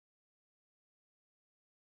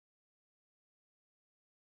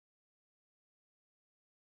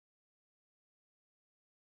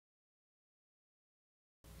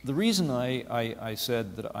The reason I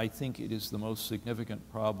said that I think it is the most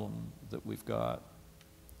significant problem that we've got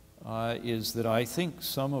is that I think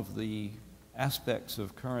some of the aspects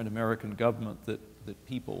of current American government that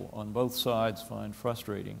people on both sides find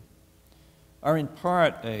frustrating are in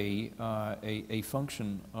part a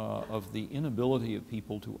function of the inability of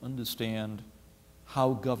people to understand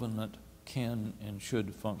how government can and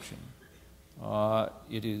should function.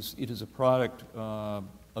 It is a product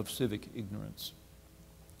of civic ignorance.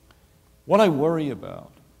 What I worry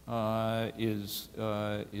about is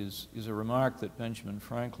a remark that Benjamin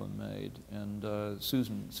Franklin made, and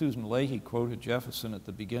Susan Leahy quoted Jefferson at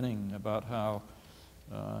the beginning about how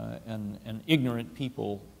an ignorant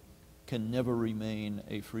people can never remain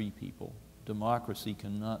a free people. Democracy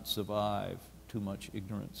cannot survive too much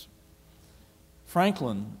ignorance.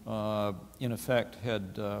 Franklin, in effect,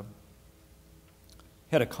 had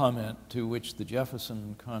a comment to which the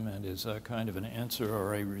Jefferson comment is a kind of an answer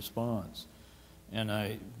or a response.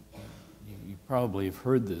 And you probably have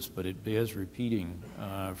heard this, but it bears repeating.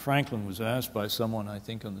 Franklin was asked by someone, I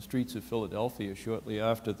think, on the streets of Philadelphia shortly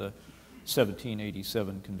after the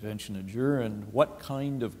 1787 convention adjourned, what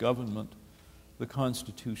kind of government the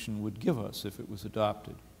Constitution would give us if it was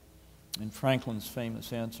adopted. And Franklin's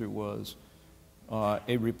famous answer was,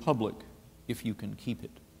 a republic if you can keep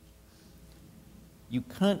it. You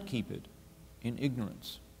can't keep it in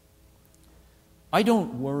ignorance. I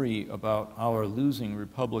don't worry about our losing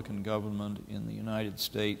Republican government in the United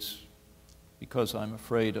States because I'm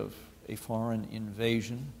afraid of a foreign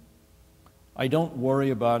invasion. I don't worry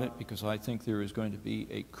about it because I think there is going to be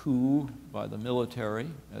a coup by the military,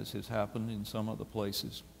 as has happened in some other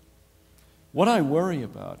places. What I worry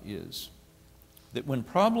about is that when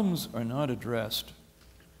problems are not addressed,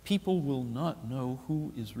 people will not know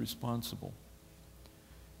who is responsible.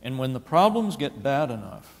 And when the problems get bad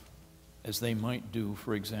enough, as they might do,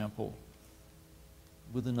 for example,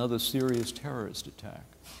 with another serious terrorist attack,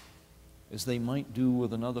 as they might do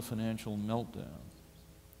with another financial meltdown,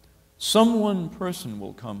 some one person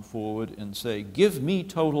will come forward and say, give me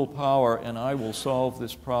total power and I will solve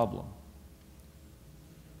this problem.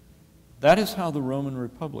 That is how the Roman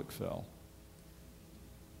Republic fell.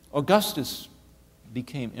 Augustus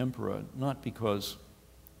became emperor not because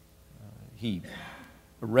he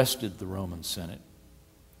arrested the Roman Senate.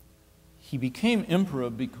 He became emperor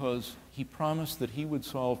because he promised that he would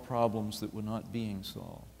solve problems that were not being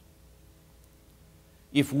solved.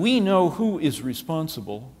 If we know who is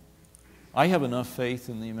responsible, I have enough faith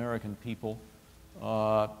in the American people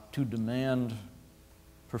to demand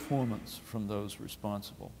performance from those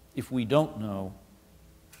responsible. If we don't know,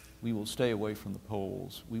 we will stay away from the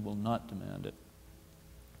polls. We will not demand it.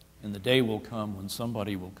 And the day will come when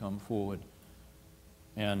somebody will come forward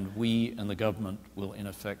and we and the government will in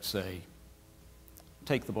effect say,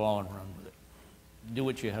 take the ball and run with it. Do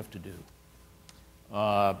what you have to do.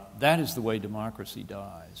 That is the way democracy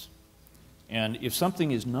dies. And if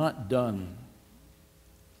something is not done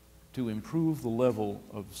to improve the level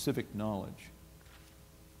of civic knowledge,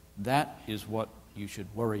 that is what you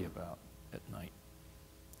should worry about at night.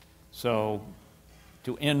 So,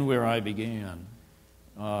 to end where I began,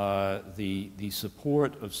 the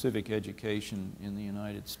support of civic education in the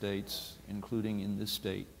United States, including in this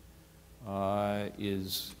state,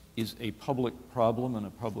 is a public problem and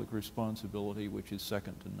a public responsibility which is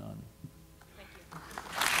second to none.